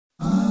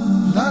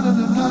Welcome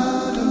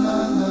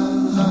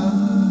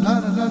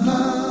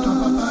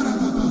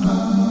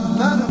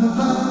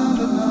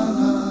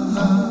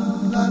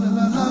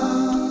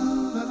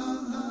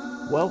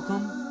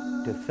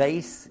to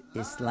Face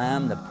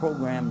Islam, the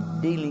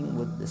program dealing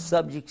with the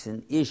subjects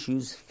and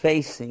issues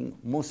facing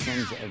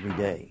Muslims every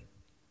day.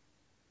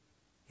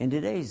 In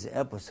today's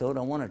episode,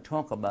 I want to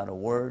talk about a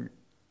word,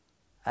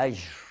 ajr.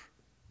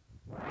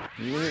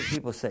 You hear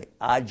people say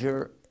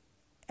ajr,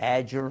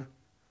 ajr,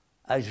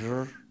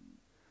 ajr.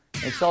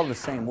 It's all the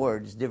same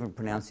words, different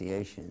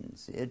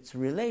pronunciations. It's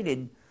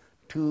related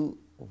to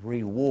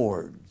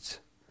rewards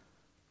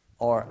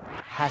or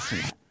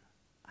hasanat.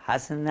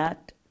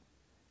 Hasanat,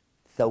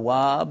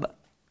 thawab,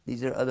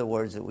 these are other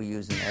words that we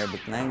use in the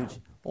Arabic language.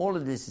 All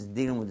of this is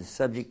dealing with the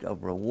subject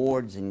of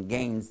rewards and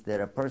gains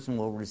that a person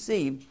will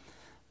receive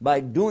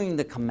by doing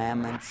the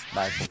commandments,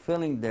 by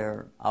fulfilling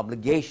their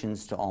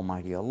obligations to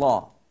Almighty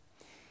Allah.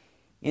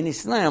 In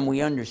Islam,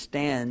 we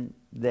understand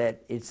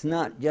that it's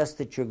not just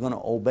that you're going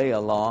to obey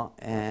Allah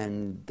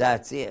and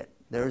that's it.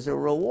 There's a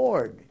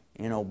reward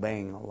in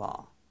obeying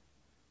Allah.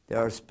 There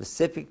are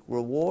specific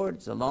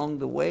rewards along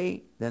the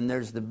way, then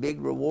there's the big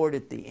reward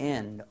at the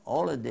end.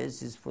 All of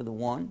this is for the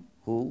one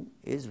who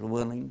is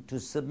willing to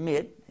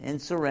submit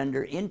and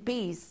surrender in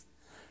peace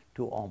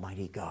to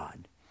Almighty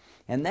God.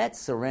 And that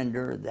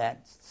surrender,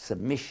 that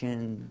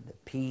submission, the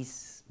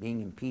peace,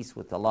 being in peace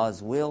with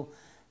Allah's will,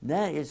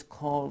 that is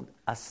called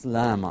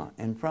aslama,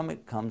 and from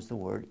it comes the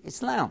word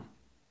Islam.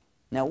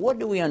 Now, what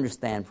do we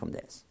understand from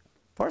this?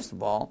 First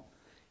of all,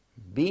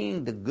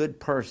 being the good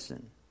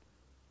person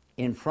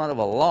in front of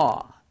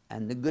Allah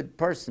and the good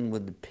person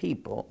with the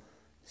people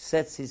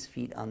sets his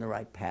feet on the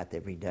right path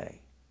every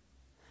day.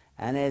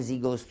 And as he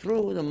goes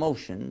through the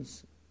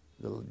motions,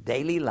 the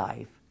daily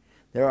life,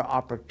 there are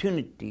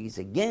opportunities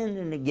again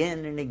and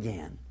again and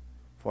again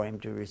for him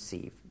to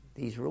receive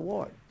these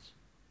rewards.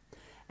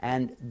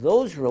 And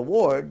those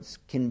rewards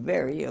can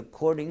vary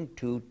according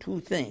to two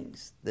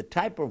things: the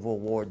type of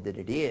reward that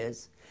it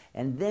is,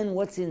 and then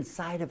what's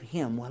inside of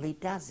him while he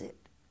does it.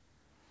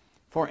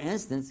 For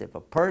instance, if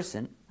a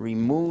person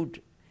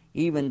removed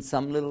even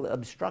some little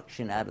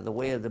obstruction out of the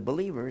way of the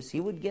believers, he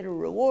would get a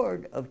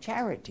reward of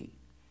charity,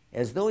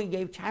 as though he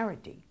gave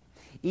charity.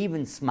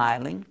 Even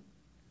smiling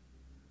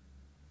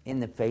in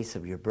the face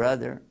of your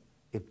brother,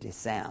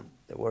 ibtisam,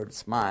 the word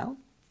smile,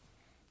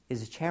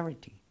 is a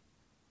charity.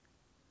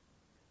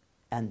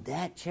 And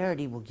that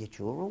charity will get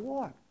you a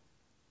reward.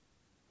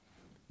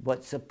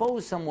 But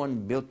suppose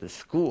someone built a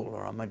school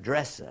or a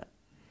madrasa,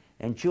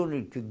 and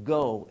children could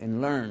go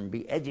and learn,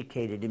 be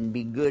educated, and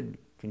be good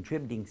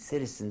contributing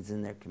citizens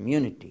in their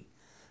community.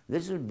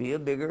 This would be a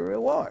bigger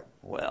reward.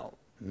 Well,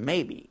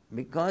 maybe,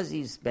 because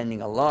he's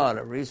spending a lot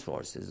of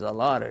resources, a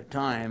lot of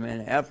time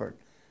and effort,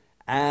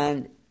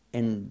 and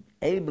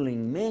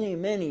enabling many,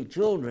 many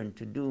children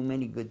to do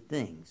many good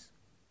things.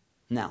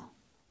 Now,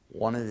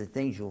 one of the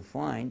things you'll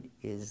find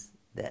is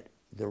that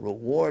the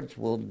rewards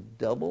will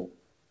double,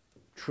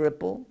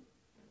 triple,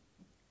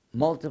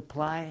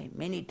 multiply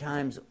many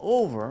times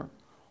over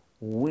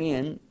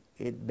when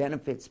it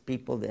benefits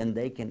people, then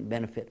they can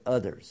benefit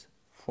others.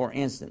 For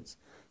instance,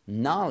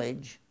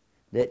 knowledge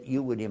that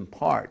you would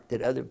impart,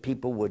 that other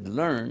people would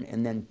learn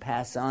and then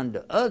pass on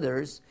to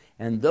others,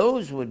 and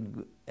those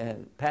would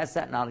pass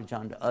that knowledge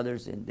on to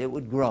others, and it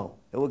would grow.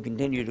 It would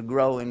continue to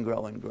grow and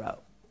grow and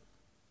grow.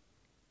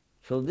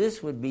 So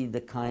this would be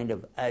the kind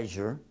of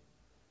ajr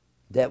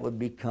that would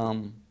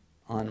become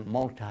on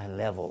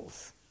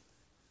multi-levels,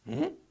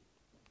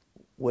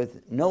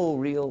 with no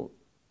real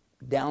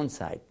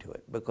downside to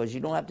it, because you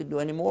don't have to do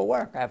any more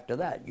work after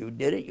that. You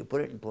did it, you put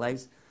it in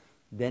place,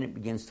 then it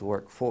begins to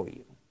work for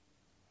you.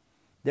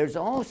 There's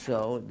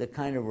also the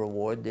kind of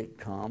reward that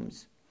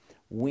comes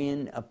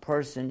when a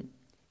person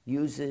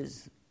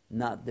uses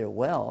not their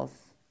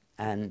wealth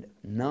and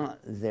not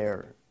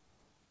their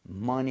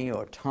money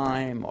or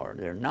time or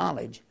their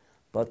knowledge,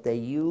 but they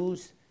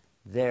use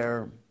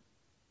their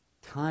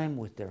time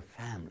with their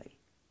family.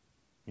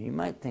 And you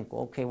might think,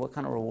 okay, what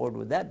kind of reward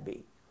would that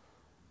be?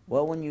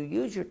 Well, when you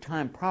use your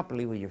time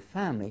properly with your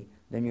family,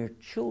 then your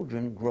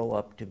children grow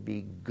up to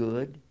be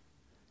good,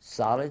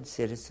 solid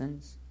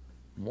citizens,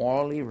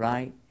 morally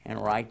right and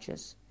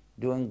righteous,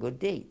 doing good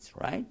deeds,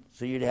 right?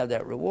 So you'd have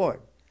that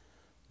reward.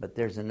 But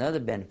there's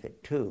another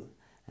benefit too,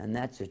 and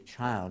that's a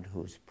child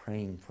who's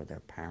praying for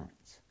their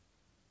parents.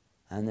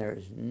 And there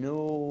is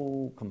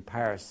no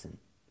comparison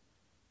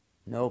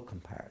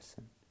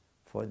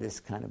for this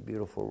kind of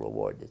beautiful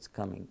reward that's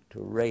coming to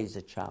raise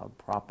a child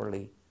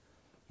properly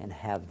and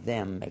have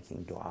them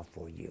making dua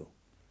for you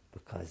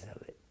because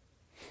of it.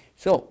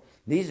 So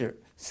these are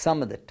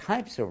some of the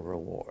types of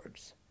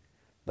rewards.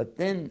 But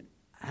then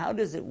how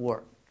does it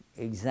work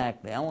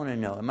exactly? I want to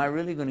know, am I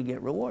really going to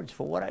get rewards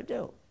for what I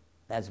do?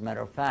 As a matter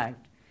of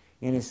fact,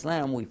 in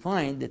Islam we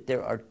find that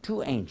there are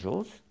two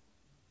angels,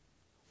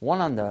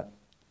 one on the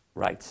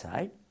right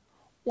side,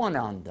 one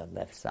on the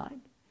left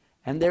side,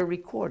 and they're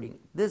recording.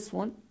 This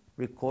one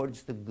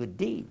records the good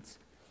deeds.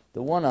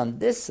 The one on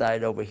this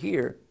side over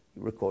here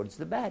records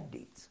the bad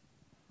deeds.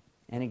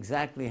 And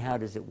exactly how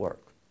does it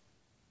work?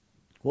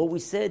 Well, we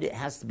said it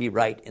has to be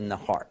right in the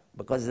heart,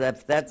 because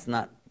if that's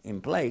not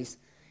in place,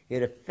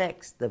 it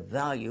affects the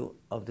value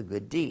of the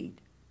good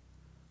deed.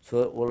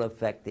 So it will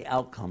affect the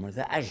outcome or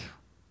the ajr.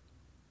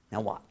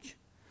 Now watch.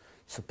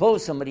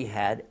 Suppose somebody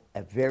had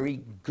a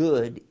very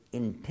good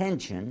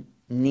intention,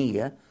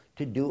 niyyah,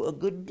 to do a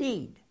good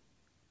deed.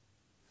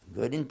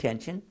 Good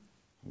intention,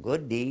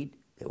 good deed,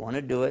 they want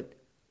to do it.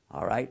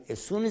 All right,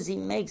 as soon as he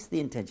makes the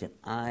intention,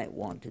 I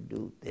want to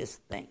do this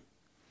thing,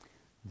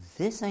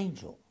 this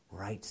angel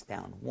writes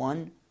down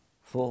one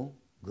full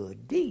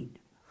good deed.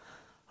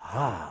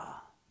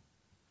 Now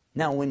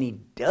when he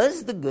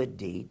does the good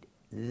deed,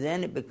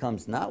 then it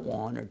becomes not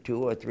 1 or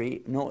 2 or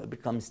 3, no, it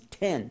becomes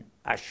 10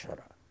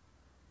 ashara.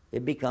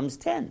 It becomes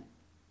 10.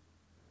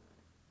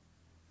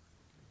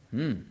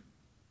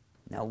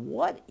 Now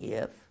what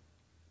if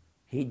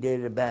he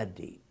did a bad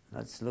deed?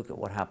 Let's look at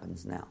what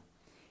happens now.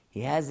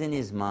 He has in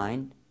his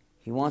mind,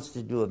 he wants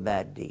to do a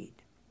bad deed.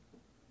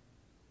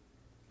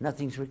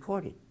 Nothing's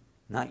recorded,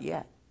 not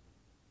yet.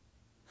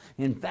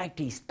 In fact,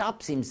 he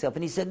stops himself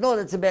and he said, no,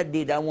 that's a bad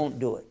deed, I won't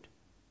do it.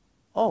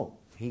 Oh,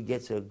 he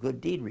gets a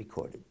good deed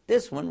recorded.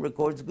 This one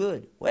records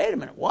good. Wait a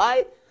minute,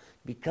 why?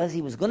 Because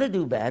he was going to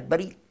do bad, but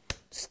he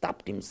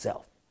stopped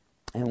himself.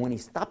 And when he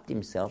stopped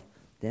himself,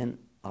 then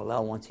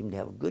Allah wants him to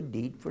have a good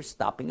deed for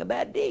stopping a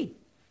bad deed.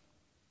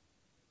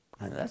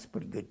 And that's a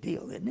pretty good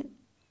deal, isn't it?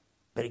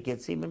 But it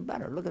gets even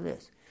better. Look at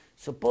this.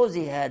 Suppose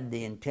he had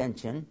the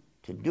intention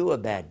to do a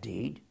bad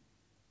deed.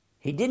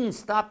 He didn't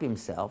stop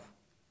himself,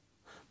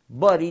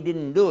 but he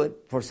didn't do it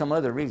for some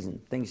other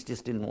reason. Things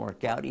just didn't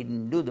work out. He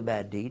didn't do the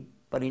bad deed,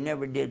 but he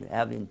never did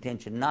have the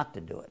intention not to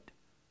do it.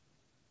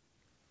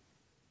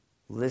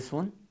 This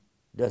one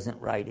doesn't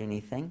write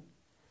anything,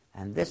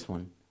 and this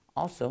one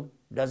also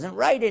doesn't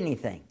write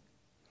anything.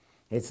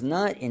 It's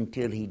not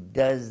until he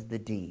does the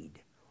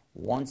deed.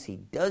 Once he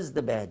does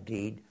the bad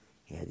deed,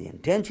 he had the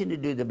intention to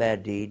do the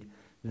bad deed,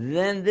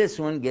 then this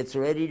one gets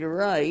ready to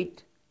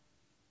write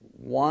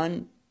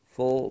one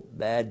full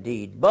bad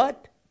deed.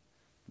 But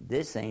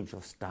this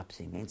angel stops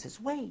him and says,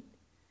 wait,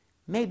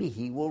 maybe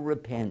he will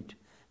repent.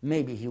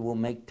 Maybe he will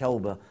make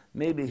tawbah.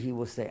 Maybe he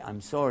will say,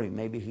 I'm sorry.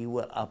 Maybe he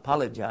will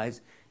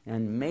apologize.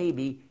 And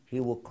maybe he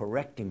will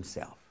correct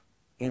himself.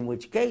 In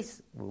which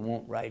case, we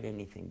won't write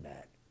anything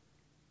bad.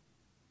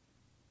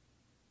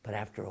 But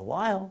after a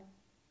while,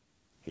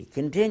 he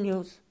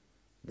continues,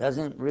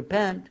 doesn't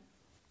repent.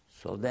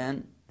 So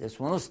then this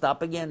one will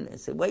stop again and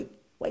say, wait,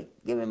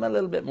 give him a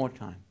little bit more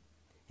time.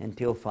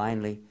 Until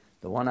finally,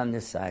 the one on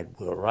this side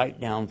will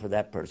write down for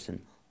that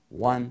person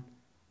one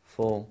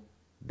full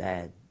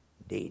bad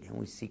deed. And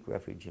we seek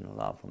refuge in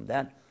Allah from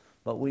that.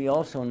 But we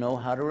also know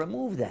how to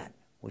remove that,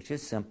 which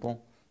is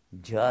simple.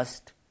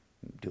 Just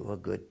do a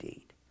good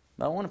deed.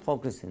 But I want to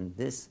focus in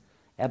this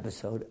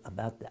episode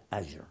about the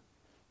ajr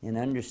and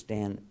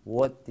understand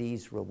what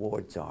these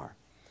rewards are.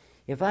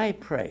 If I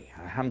pray,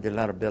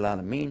 alhamdulillah rabbil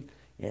alameen,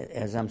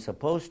 as I'm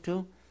supposed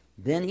to,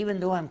 then even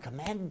though I'm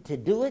commanded to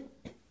do it,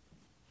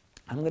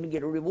 I'm going to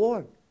get a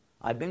reward.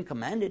 I've been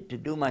commanded to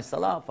do my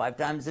salah 5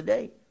 times a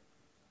day.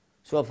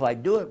 So if I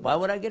do it, why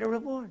would I get a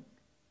reward?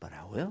 But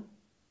I will.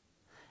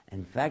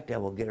 In fact, I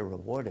will get a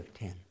reward of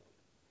 10.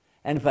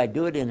 And if I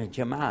do it in a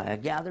jama'ah, a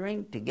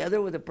gathering,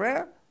 together with a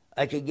prayer,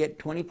 I could get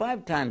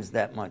 25 times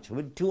that much,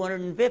 with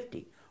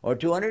 250 or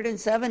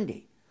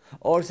 270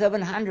 or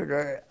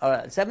 700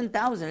 or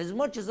 7,000, as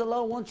much as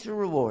Allah wants to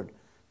reward,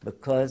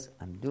 because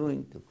I'm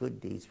doing the good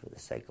deeds for the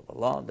sake of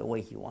Allah, the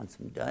way He wants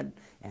them done.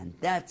 And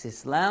that's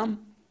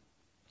Islam,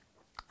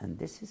 and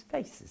this is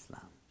Face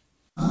Islam.